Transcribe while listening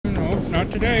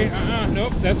not today.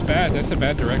 Nope, that's bad. That's a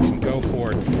bad direction. Go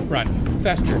forward. Run.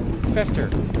 Faster. Faster.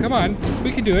 Come on.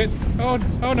 We can do it. Oh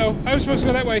no. I was supposed to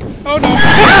go that way. Oh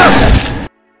no.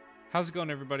 How's it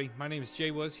going, everybody? My name is Jay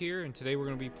Was here, and today we're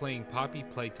going to be playing Poppy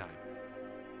Playtime.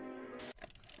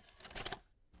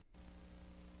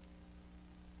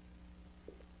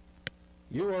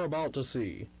 You are about to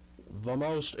see the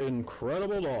most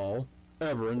incredible doll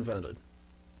ever invented.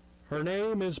 Her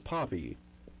name is Poppy,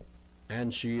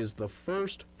 and she is the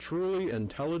first truly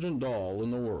intelligent doll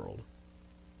in the world.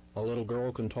 A little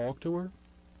girl can talk to her.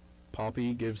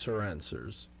 Poppy gives her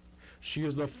answers. She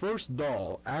is the first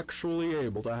doll actually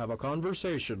able to have a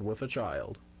conversation with a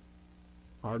child.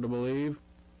 Hard to believe?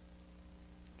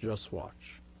 Just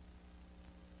watch.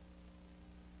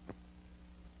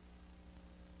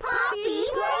 Poppy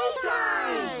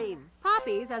Playtime!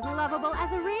 Poppy's as lovable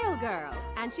as a real girl,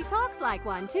 and she talks like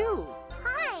one, too.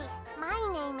 Hi, my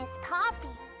name is Poppy.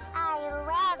 I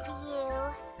love you.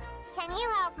 Can you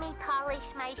help me polish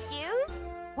my shoes?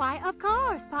 Why, of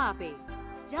course, Poppy.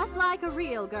 Just like a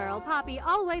real girl, Poppy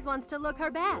always wants to look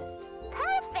her best.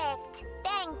 Perfect!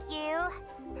 Thank you.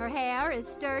 Her hair is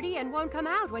sturdy and won't come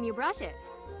out when you brush it,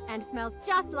 and smells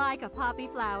just like a poppy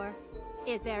flower.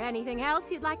 Is there anything else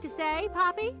you'd like to say,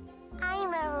 Poppy?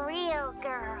 I'm a real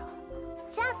girl,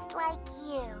 just like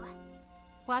you.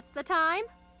 What's the time?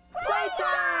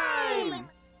 Playtime!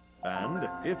 And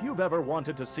if you've ever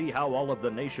wanted to see how all of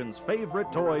the nation's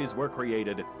favorite toys were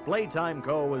created, Playtime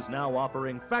Co. is now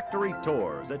offering factory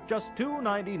tours at just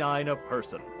 $2.99 a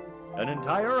person. An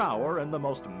entire hour in the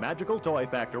most magical toy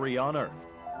factory on Earth.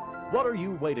 What are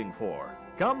you waiting for?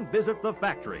 Come visit the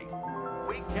factory.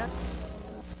 We can't...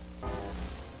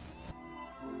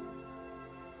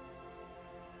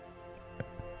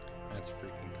 That's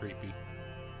freaking creepy.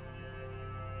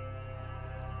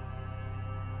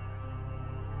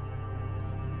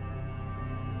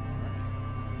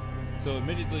 So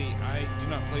admittedly, I do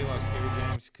not play a lot of scary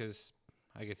games because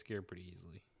I get scared pretty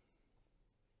easily.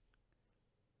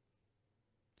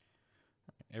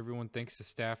 Everyone thinks the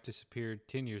staff disappeared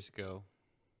 10 years ago.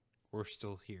 We're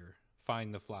still here.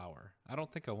 Find the flower. I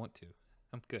don't think I want to.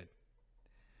 I'm good.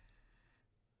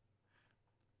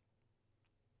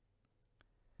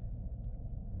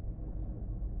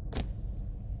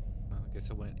 Well, I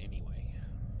guess I went anyway.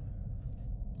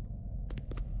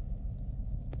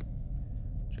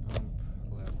 Jump,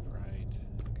 left, right.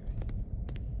 Okay.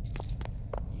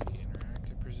 E interact,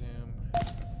 I presume.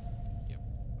 Yep.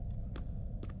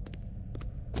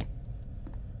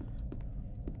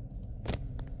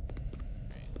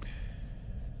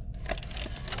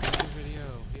 Video,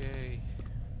 yay.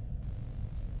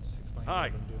 Just explain what Hi,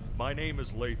 I'm doing. my name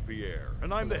is Leith Pierre,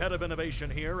 and I'm the head of innovation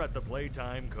here at the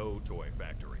Playtime Co. Toy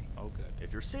Factory. Oh, good.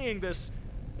 If you're seeing this,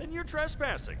 then you're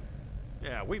trespassing.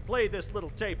 Yeah, we play this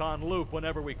little tape on loop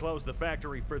whenever we close the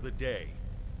factory for the day.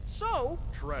 So,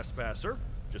 trespasser,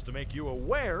 just to make you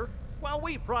aware, while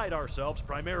we pride ourselves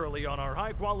primarily on our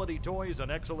high-quality toys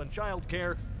and excellent child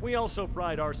care, we also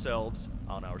pride ourselves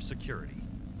on our security.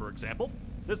 For example,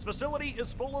 this facility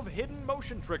is full of hidden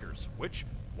motion triggers, which,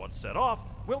 once set off,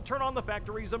 will turn on the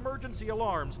factory's emergency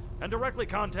alarms and directly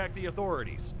contact the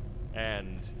authorities.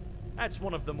 And that's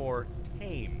one of the more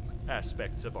tame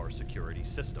aspects of our security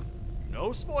system.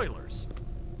 No spoilers.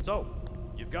 So,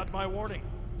 you've got my warning.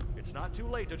 It's not too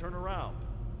late to turn around.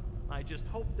 I just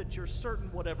hope that you're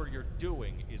certain whatever you're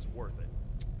doing is worth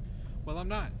it. Well, I'm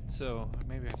not, so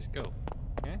maybe I just go.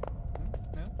 Yeah?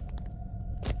 No?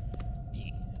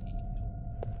 E.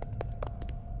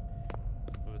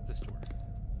 What about this door?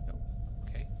 No.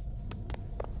 Okay.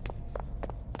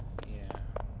 Yeah.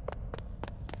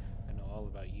 I know all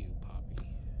about you, Poppy.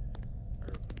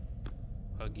 Or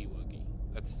Huggy Wuggy.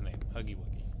 That's the name. Huggy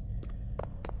Wuggy.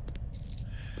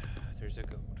 There's a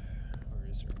code. Or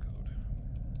is there a code?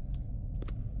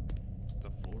 It's the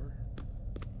floor?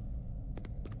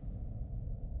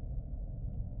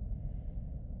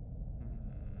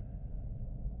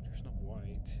 There's no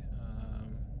white.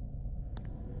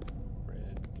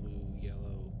 Red, blue,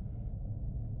 yellow,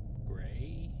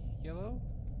 gray, yellow?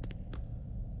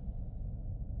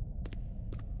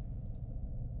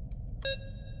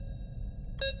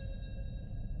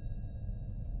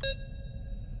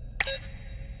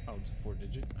 Oh, it's a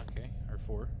 4-digit. Okay, or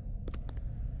 4.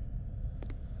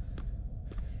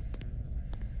 3.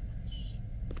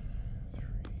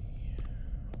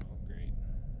 Oh, great.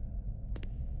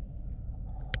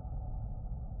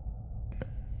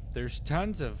 There's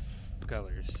tons of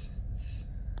colors.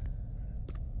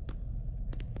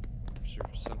 Is there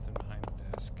something behind the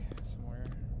desk somewhere?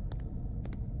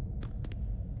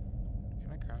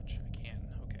 Can I crouch? I can.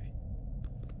 Okay.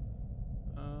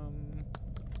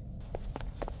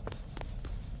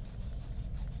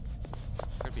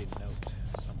 note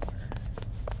somewhere.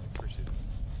 Pursuit.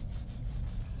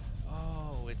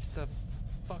 Oh, it's the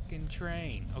fucking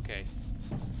train. Okay.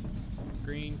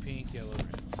 Green, pink, yellow,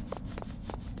 red.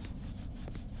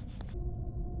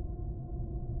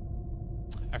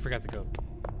 I forgot the code.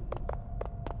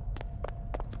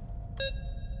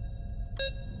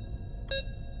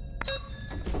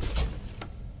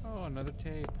 Oh, another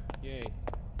tape. Yay.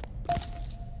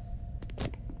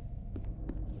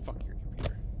 Fuck your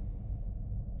computer.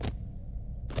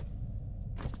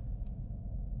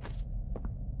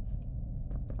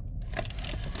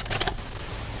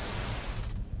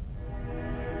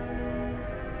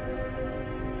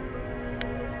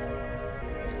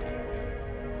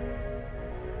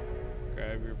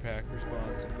 Grab your pack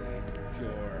responsibly.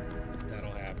 Sure,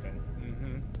 that'll happen.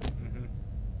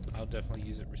 I'll definitely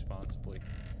use it responsibly.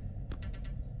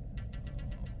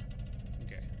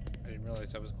 Okay, I didn't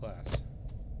realize that was class.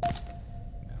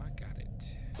 Now I got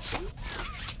it.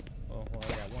 Well, I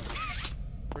got one.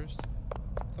 First,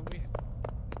 I thought you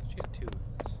had two of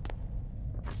these.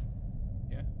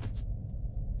 Yeah?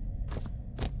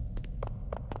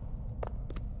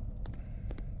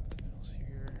 Nothing else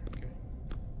here. Okay.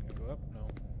 Can I go up? No.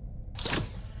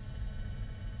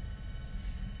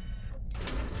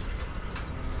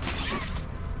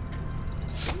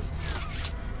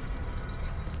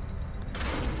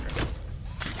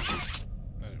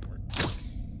 That didn't work.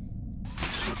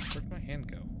 Where'd my hand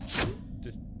go?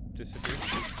 Just disappeared?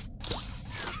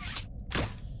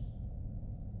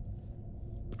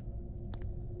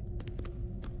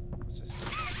 What's this?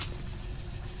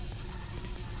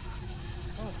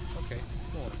 Oh, okay.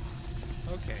 Cool.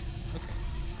 Okay.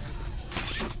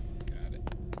 Got it.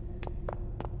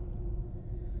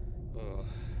 Ugh.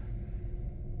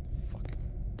 Fucking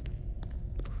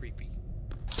creepy.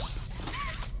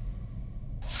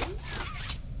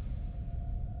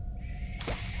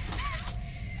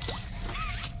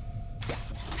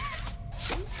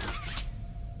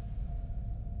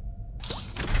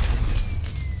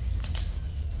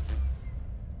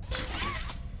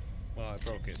 Well, I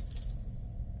broke it.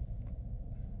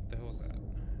 What the hell was that?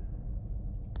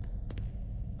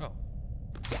 Oh.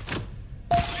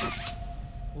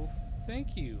 Well,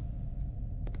 thank you.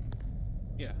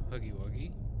 Yeah, Huggy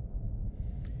Wuggy.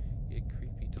 You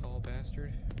creepy tall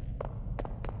bastard. Is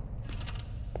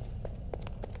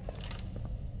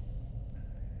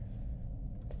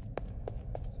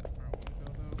that where I want to go,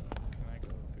 though? Can I go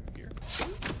through here?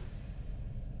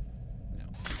 No.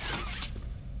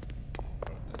 What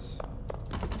about this?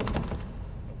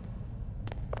 Nope.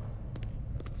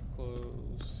 That's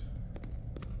closed.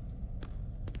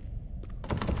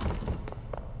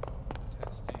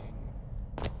 Testing.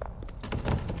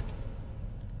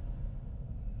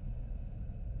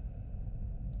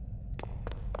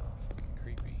 Fucking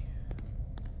creepy.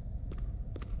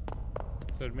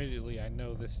 So admittedly, I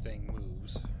know this thing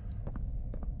moves.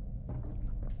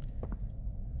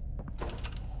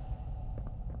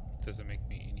 Doesn't make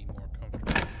me any more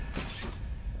comfortable.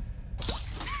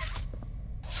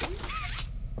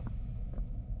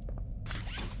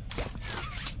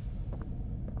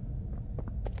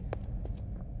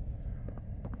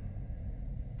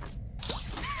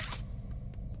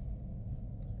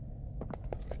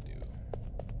 What do I do?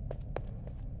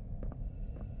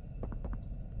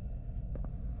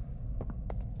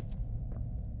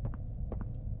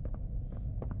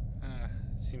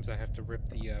 Seems I have to rip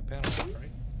the panel off,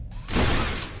 right?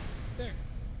 There.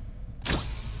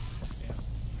 Yeah.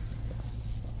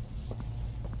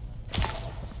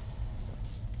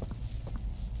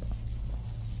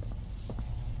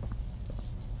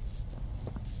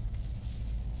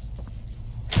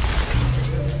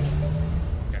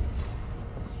 Okay.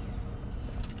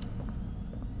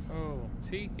 Oh,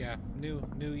 see? Yeah, knew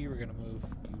you were gonna move,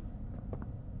 you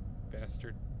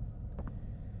bastard.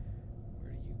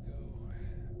 Where do you go?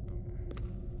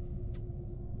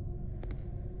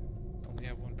 Only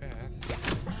have one path.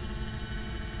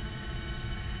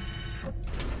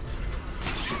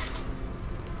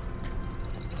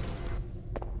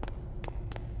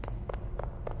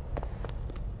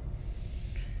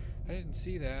 I didn't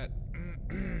see that.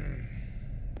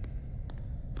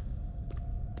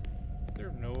 Is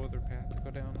there no other path to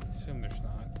go down? I assume there's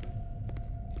not.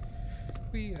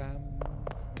 We, Fuck.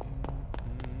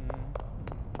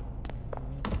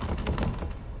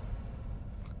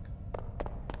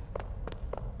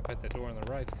 I bet the door on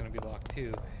the right's gonna be locked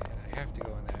too, and I have to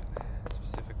go in that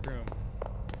specific room,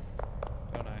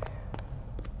 don't I?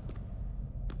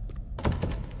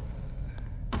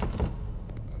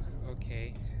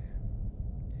 Okay.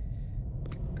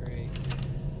 Great.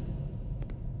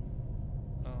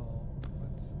 Oh,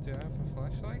 what's Do I have a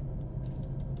flashlight?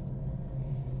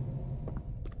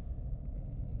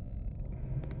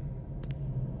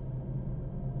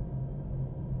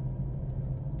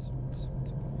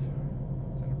 What's above?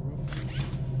 Is that a roof?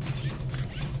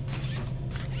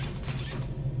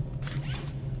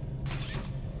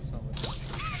 Oh, it's not letting me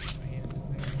put my hand in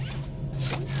there.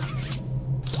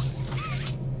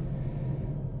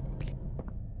 Okay.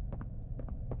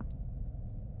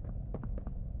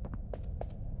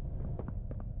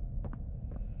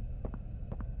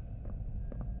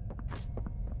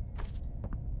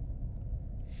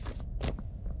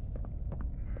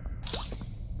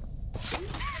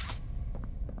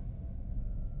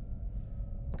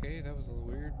 Okay, that was a little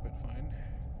weird, but fine.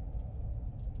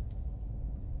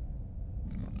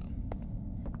 I don't know.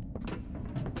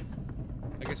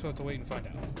 I guess we'll have to wait and find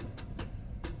out.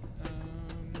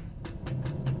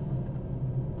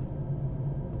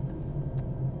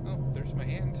 Oh, there's my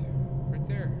hand. Right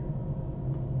there.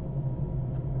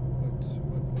 What is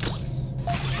this?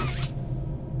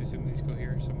 I assume these go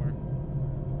here somewhere.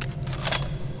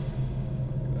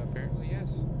 Apparently, yes.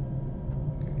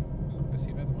 Okay. Ooh, I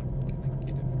see another one. Can I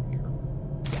get it from here?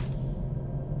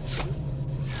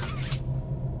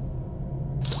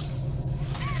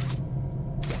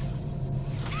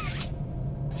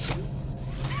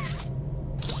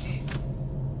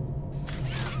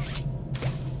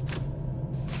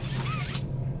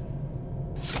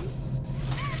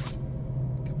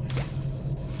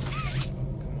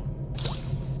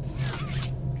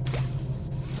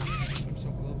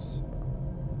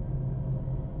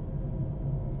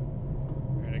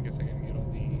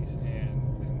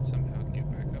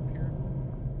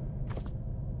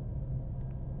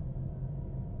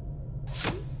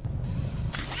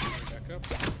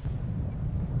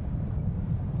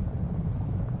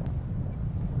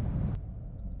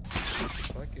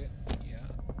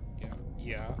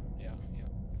 Yeah.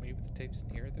 Maybe the tape's in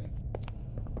here then.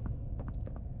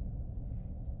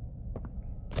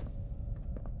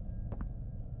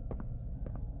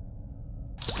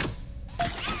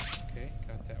 Okay,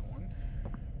 got that one.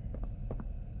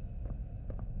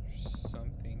 There's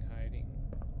something hiding,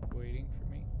 waiting for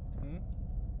me. Okay,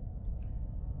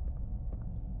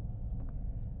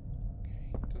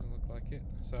 doesn't look like it.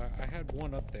 So I had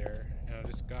one up there, and I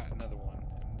just got another one,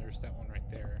 and there's that one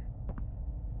right there.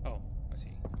 Oh, I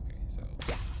see. Okay, so...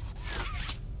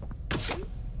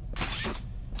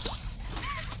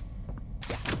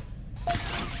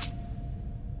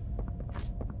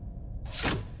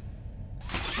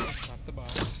 Nope, not the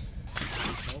box.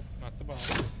 Nope, not the box.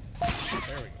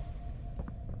 There we go.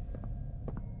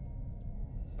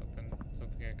 Something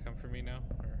gonna come for me now?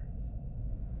 Or...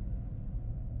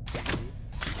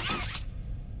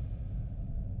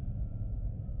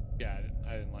 Yeah,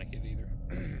 I didn't like it either.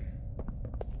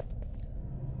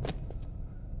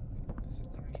 Is it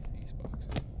underneath these boxes?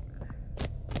 I wonder.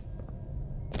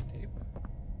 Tape?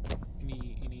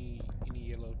 Any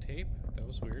yellow tape? That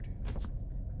was weird.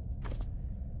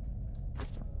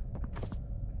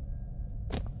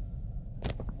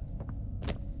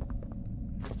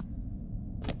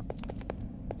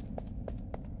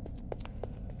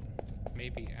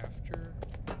 Maybe after.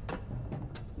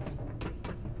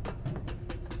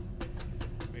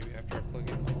 Maybe after I plug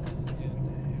it all in,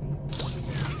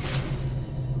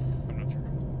 I'm not sure.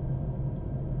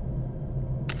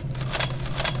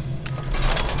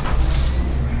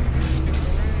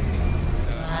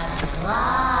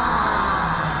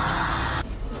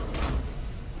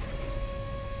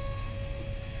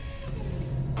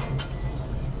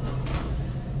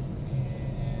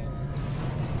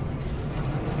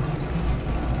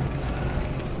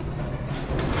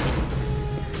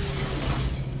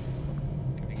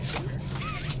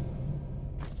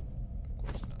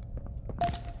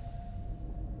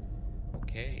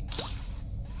 Okay.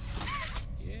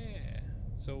 Yeah.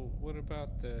 So what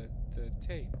about the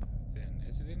tape then?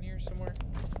 Is it in here somewhere?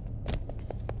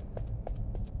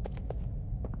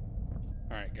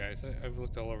 Alright guys, I've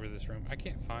looked all over this room. I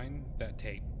can't find that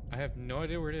tape. I have no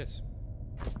idea where it is.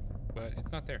 But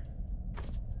it's not there.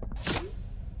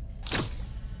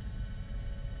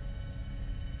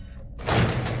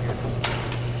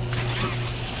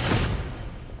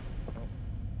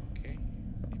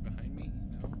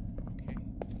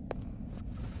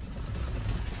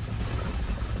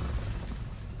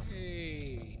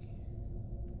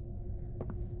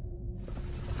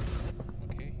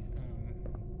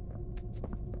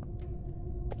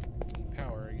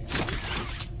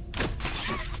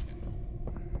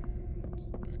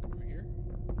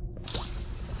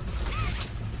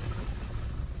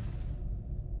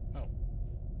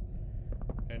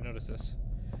 Notice this.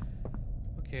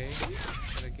 Okay,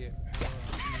 gotta get power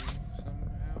on you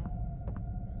somehow,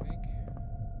 I think.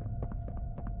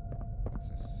 What's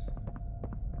this?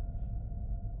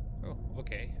 Oh,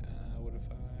 okay. What if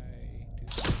I do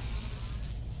this?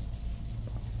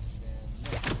 Then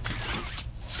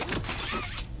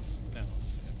no. No,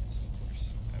 that's, of course,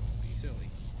 that would be silly.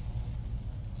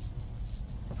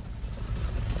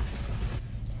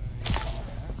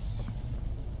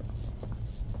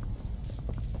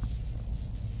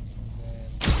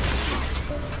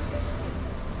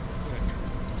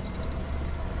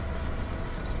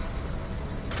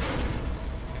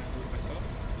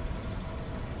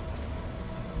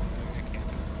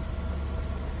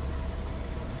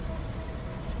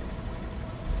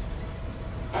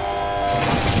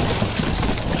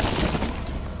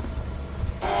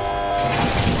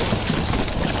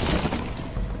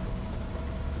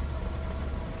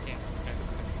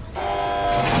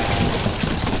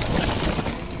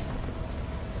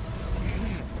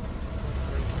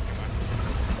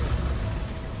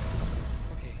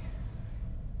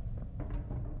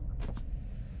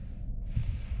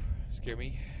 Scare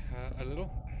me a little.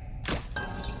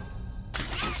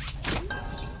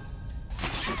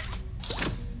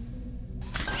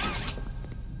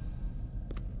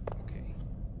 Okay.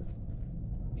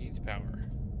 Needs power.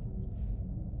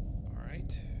 All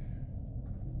right.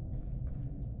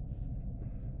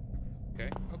 Okay,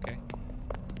 okay.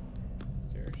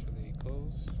 Stairs, are they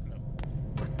closed? No.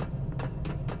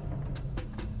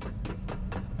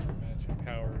 Imagine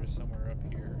power is somewhere up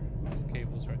here.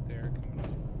 Cable's right there coming up.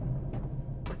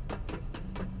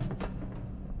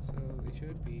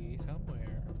 Should be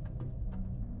somewhere.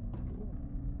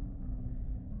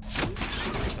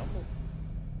 Stumble.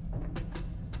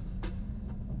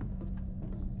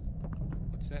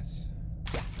 What's this?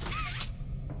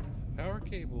 Power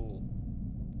cable.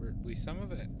 Or at least some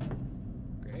of it.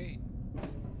 Great.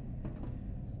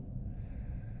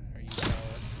 Are you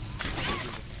power?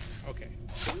 Okay.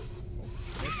 Oh,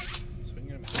 swing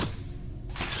and a miss.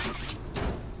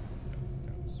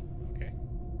 That was okay.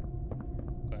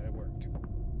 Glad it worked.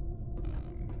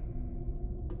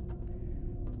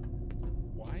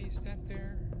 Why is that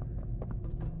there?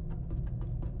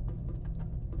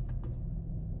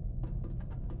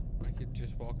 I could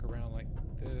just walk around like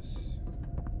this.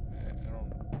 I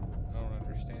don't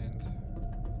understand.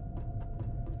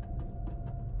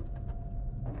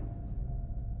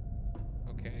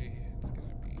 Okay, it's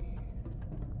gonna be.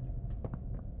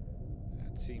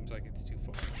 That seems like it's too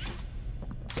far.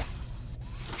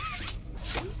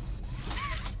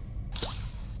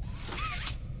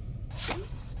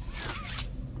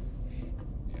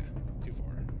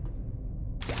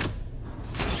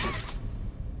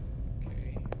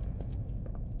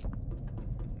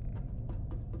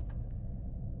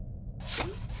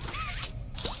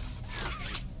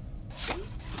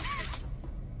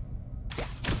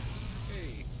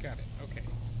 Got it. Okay.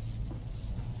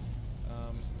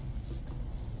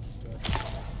 Do I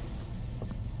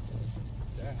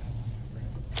that?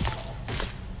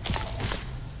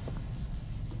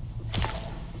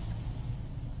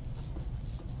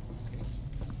 Okay.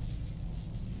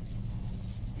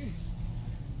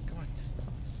 Come on.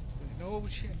 No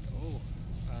shit. Oh.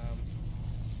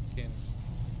 Can it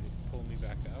pull me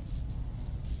back up?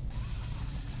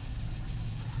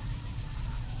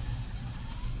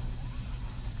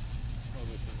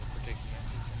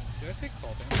 Did I take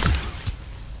fall damage?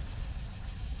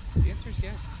 The answer is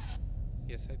yes.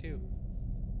 Yes, I do.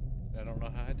 I don't know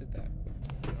how I did that.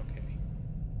 Okay.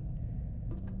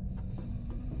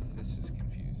 This is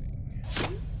confusing.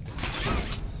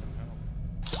 Somehow.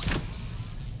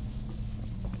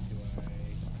 Do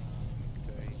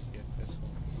I get this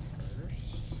one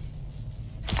first?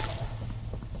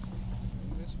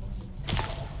 This one?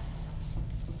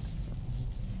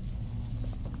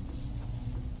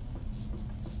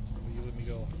 Let me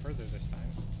go further this time.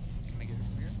 Can I get it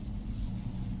from here?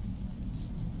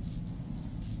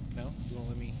 No? You won't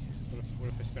let me. What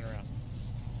if I spin around?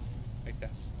 Like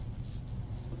that.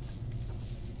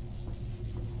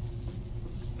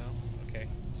 No? Okay.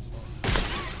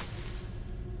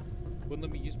 Wouldn't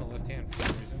let me use my left hand for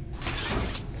some reason.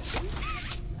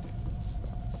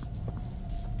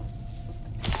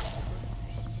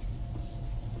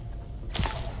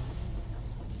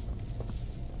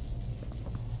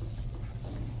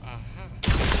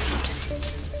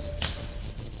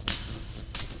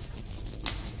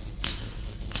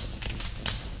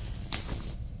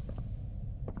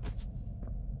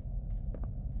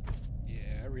 Okay.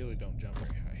 Really don't jump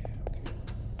very high. Okay.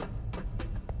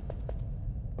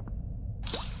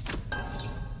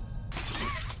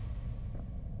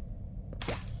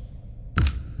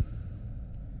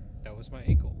 was my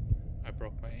ankle. I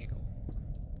broke my ankle.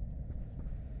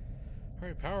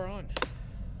 Alright, power on.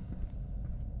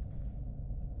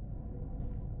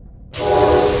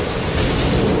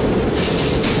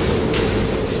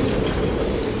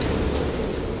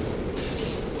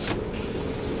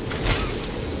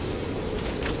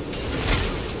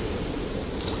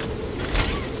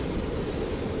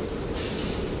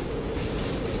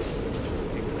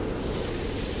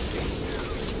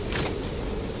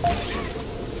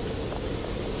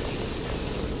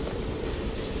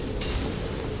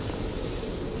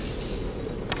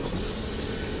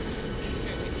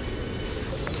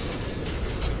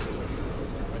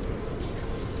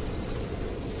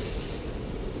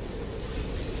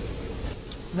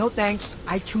 No thanks,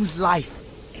 I choose life.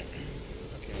 Okay,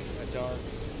 a dark,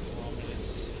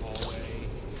 ominous hallway.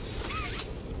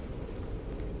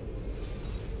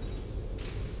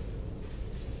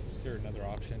 Is there another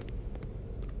option?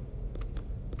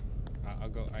 I'll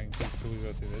go. Can we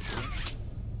go through this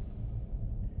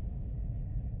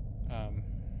one?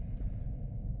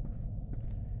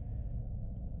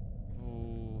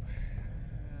 Oh,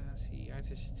 see, I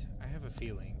have a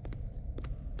feeling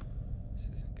this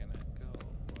isn't gonna go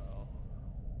well.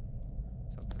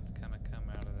 Something's gonna come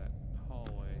out of that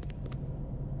hallway.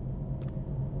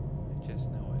 I just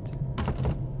know it.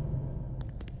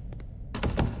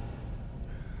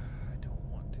 I don't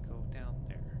want to go down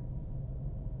there.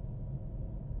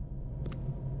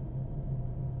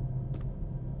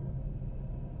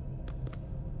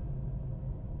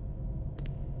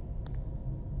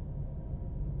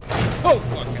 Oh,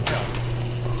 fucking hell.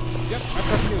 Yep, I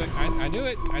fucking knew it. I knew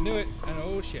it. I knew it. And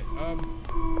oh, shit.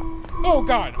 Oh,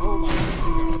 God. Oh, my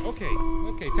God. Okay.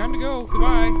 Okay, time to go.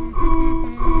 Goodbye.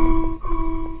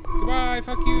 Goodbye.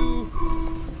 Fuck you.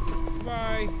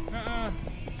 Goodbye.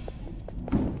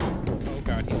 Oh,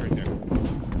 God. He's right there.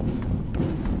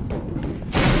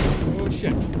 Oh,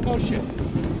 shit. Oh, shit.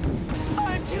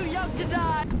 I'm too young to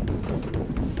die.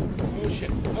 Oh,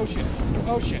 shit. Oh, shit.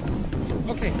 Oh, shit.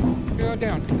 Okay, go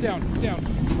down, down, down.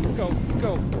 Go,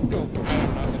 go, go. I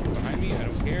don't know nothing behind me. I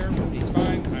don't care. He's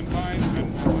fine. I'm fine.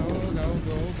 Go, go,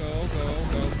 go, go, go,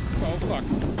 go. Oh fuck.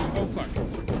 Oh fuck.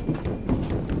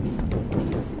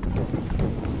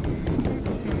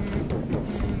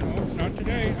 Nope, not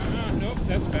today. Nope,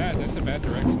 that's bad. That's a bad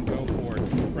direction. Go forward.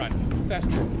 Run.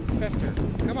 Faster. Faster.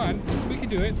 Come on. We can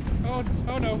do it. Oh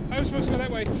no. I was supposed to go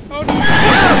that way. Oh no.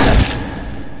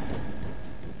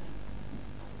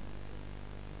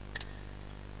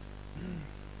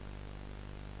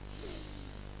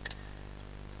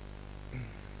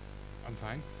 I'm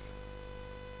fine.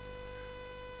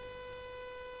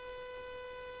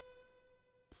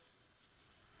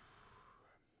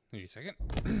 Wait a second.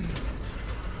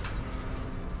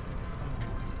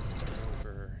 Start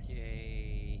over.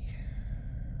 Yay.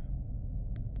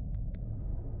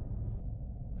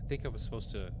 I think I was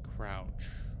supposed to crouch,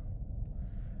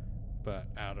 but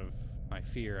out of my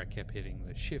fear, I kept hitting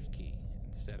the shift key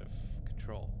instead of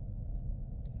control.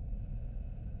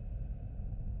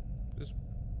 Just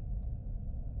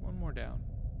one more down.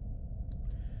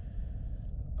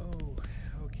 Oh,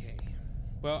 okay.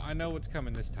 Well, I know what's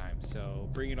coming this time, so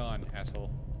bring it on, asshole.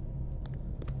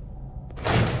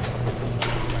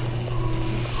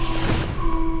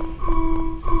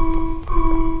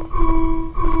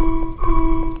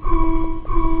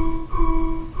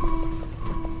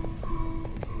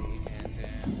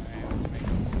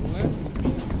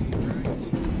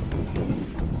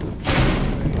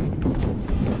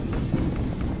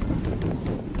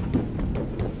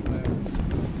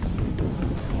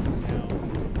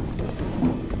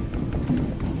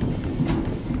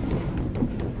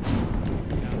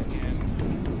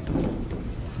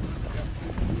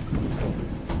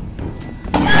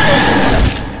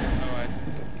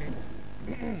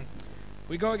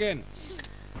 We go again.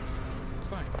 It's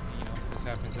fine. You know, if this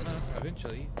happens enough,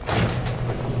 eventually I'll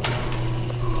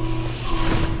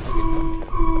get numb to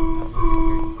it.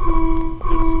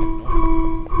 It'll just get annoying.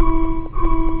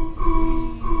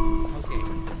 Okay.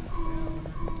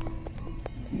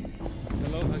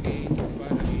 Hello, Huggy.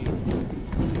 Goodbye, Huggy.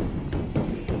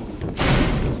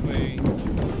 This way.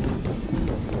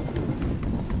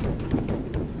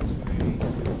 This way.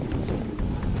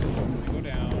 Go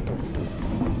down.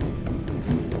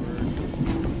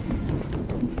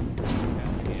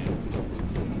 Down again.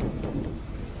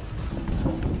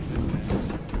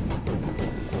 Distance.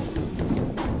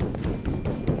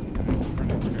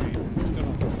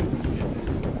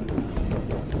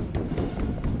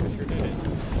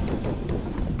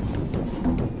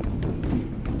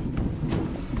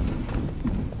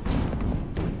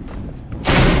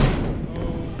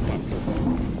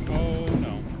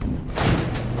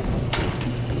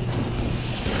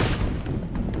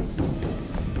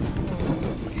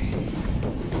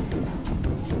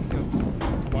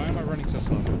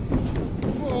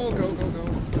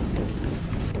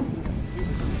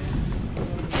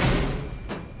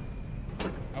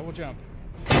 jump.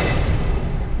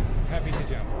 Happy to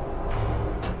jump.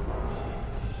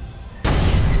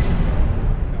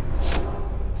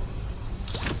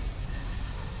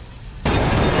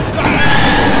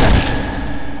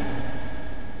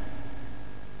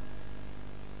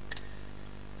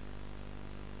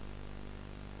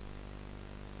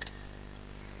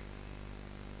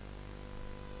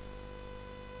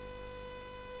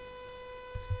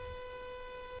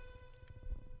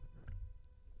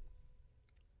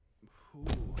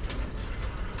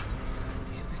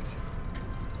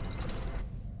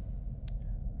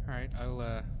 Alright,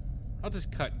 I'll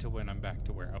just cut to when I'm back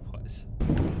to where I was.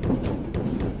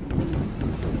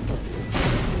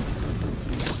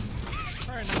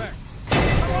 Alright, I'm back.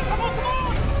 Come on, come on, come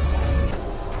on!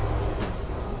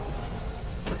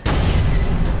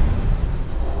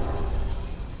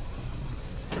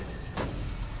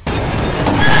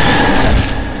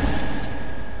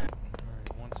 Alright,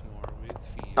 once more with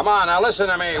feet. Come on, now listen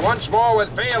to me. Once more with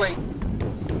feeling.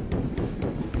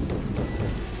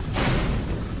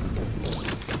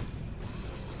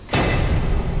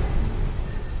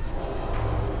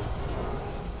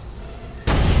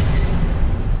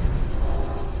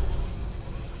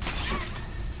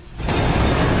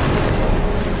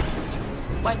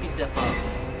 Wipe yourself off.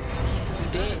 You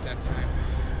dead. That time.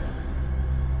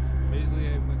 Basically,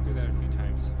 I went through that a few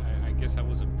times. I guess I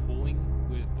wasn't pulling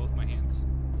with both my hands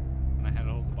when I had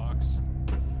to hold the box.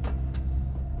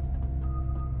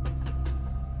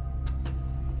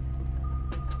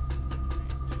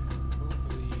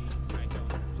 Hopefully, I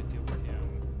don't have to deal with him,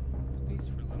 at least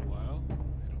for a little while. I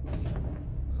don't see him.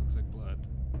 It looks like blood.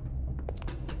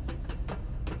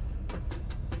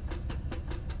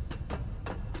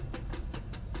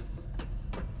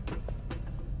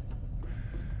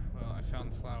 Well, I found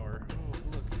the flower. Oh,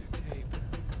 look, a tape. Do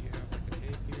you have like a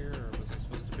tape here, or was I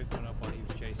supposed to pick one up while he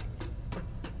was chasing me?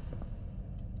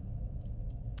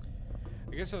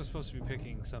 I guess I was supposed to be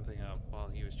picking something up while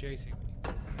he was chasing me.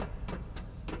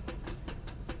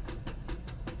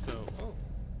 So, oh,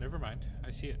 never mind.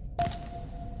 I see it. Okay,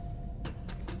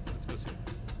 let's go see what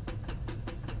this is.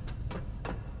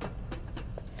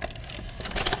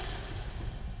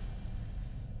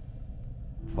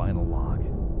 Final log.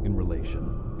 In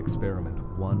relation. Experiment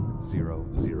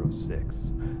 1006.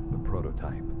 The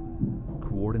prototype.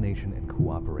 Coordination and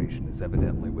cooperation is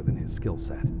evidently within his skill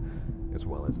set, as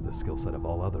well as the skill set of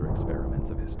all other experiments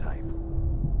of his type.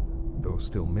 Though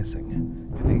still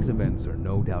missing, today's events are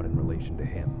no doubt in relation to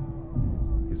him.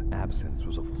 His absence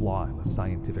was a flaw in the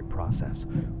scientific process,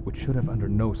 which should have under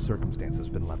no circumstances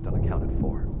been left unaccounted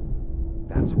for.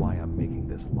 That's why I'm making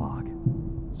this log,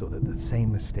 so that the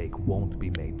same mistake won't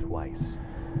be made twice.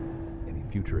 Any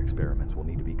future experiments will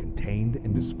need to be contained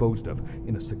and disposed of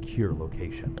in a secure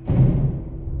location.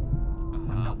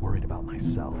 I'm not worried about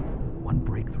myself. One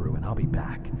breakthrough and I'll be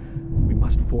back. We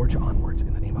must forge onwards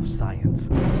in the name of science,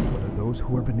 whether those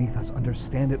who are beneath us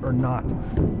understand it or not.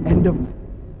 End of...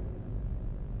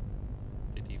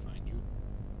 Did he find you?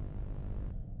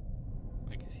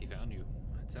 I guess he found you.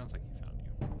 It sounds like he found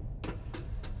you.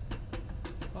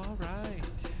 All right.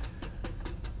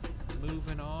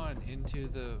 Moving on into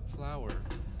the flower,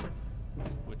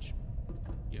 which,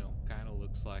 you know, kind of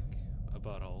looks like a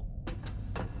butthole.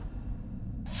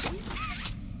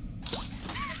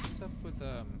 What's up with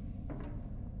the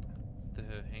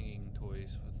hanging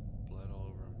toys with blood all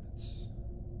over them? It's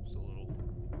a little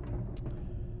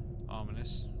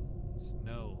ominous.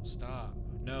 No, stop.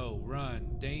 No,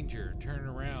 run. Danger. Turn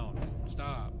around.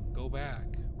 Stop. Go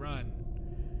back. Run.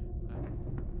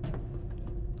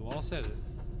 The wall said it.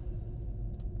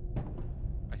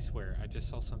 I swear, I just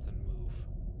saw something move.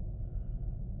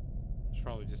 It's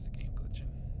probably just a game glitching.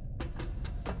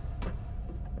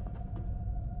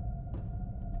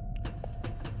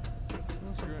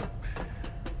 Well, screw it.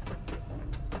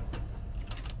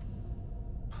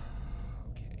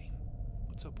 Okay.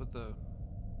 What's up with the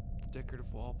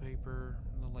decorative wallpaper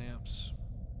and the lamps?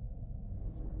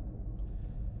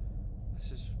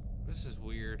 This is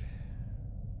weird.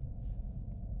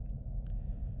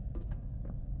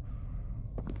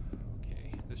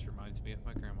 Okay, this reminds me of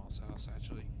my grandma's house,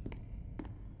 actually.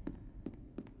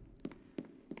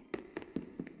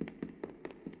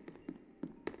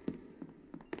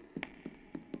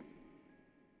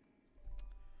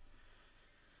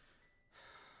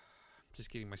 Just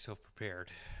getting myself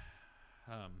prepared,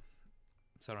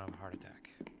 so I don't have a heart attack.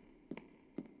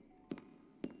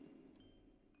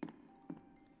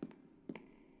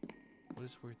 What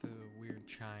is with the weird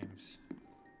chimes?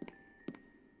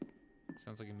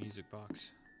 Sounds like a music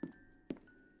box.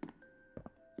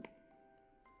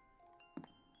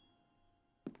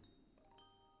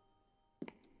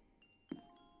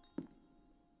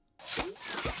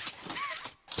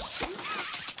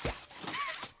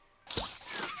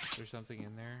 something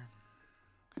in there?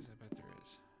 Because I bet there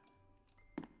is.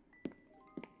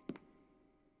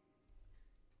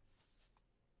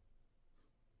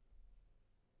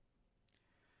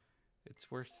 It's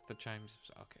worse the chimes.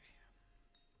 Okay.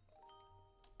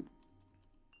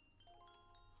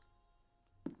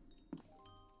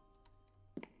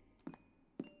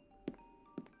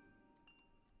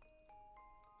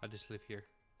 I just live here,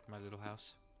 in my little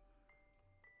house.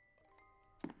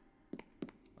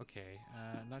 Okay,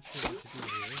 not sure what to do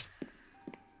here.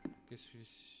 Guess we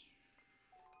just...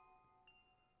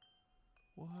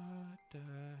 What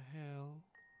the hell?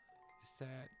 Is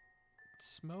that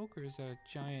smoke or is that a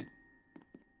giant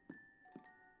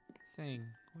thing?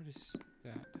 What is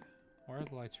that? Why are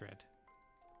the lights red?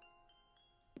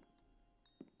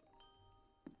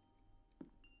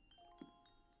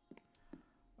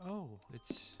 Oh,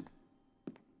 it's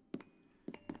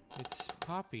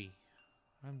Poppy.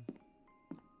 I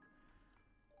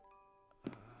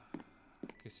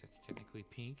guess that's technically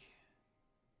pink.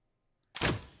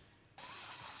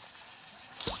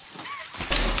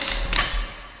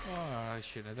 Oh, I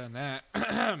shouldn't have done that.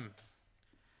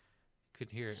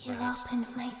 Couldn't hear it. You opened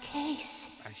my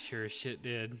case. I sure as shit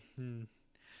did.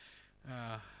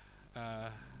 Oh,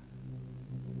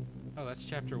 that's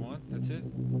chapter 1. That's it.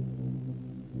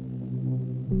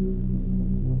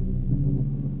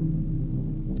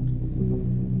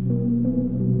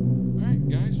 All right,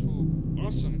 guys. Well,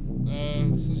 awesome.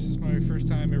 This is my first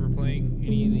time ever playing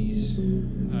any of these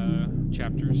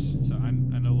chapters, so I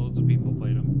know loads of people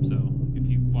played them. So if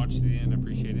you watched to the end, I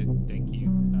appreciate it. Thank you.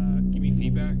 Give me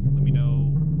feedback. Let me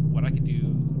know what I could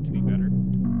do to be better.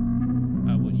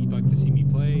 What you'd like to see me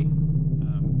play.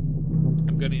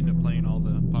 I'm gonna end up playing all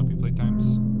the Poppy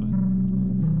Playtimes, but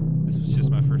this was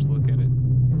just my first look at it.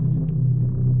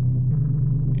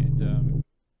 And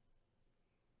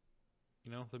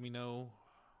you know, let me know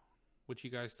what you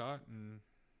guys thought, and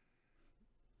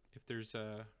if there's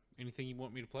anything you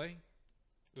want me to play,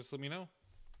 just let me know.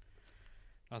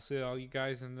 I'll see all you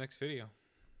guys in the next video.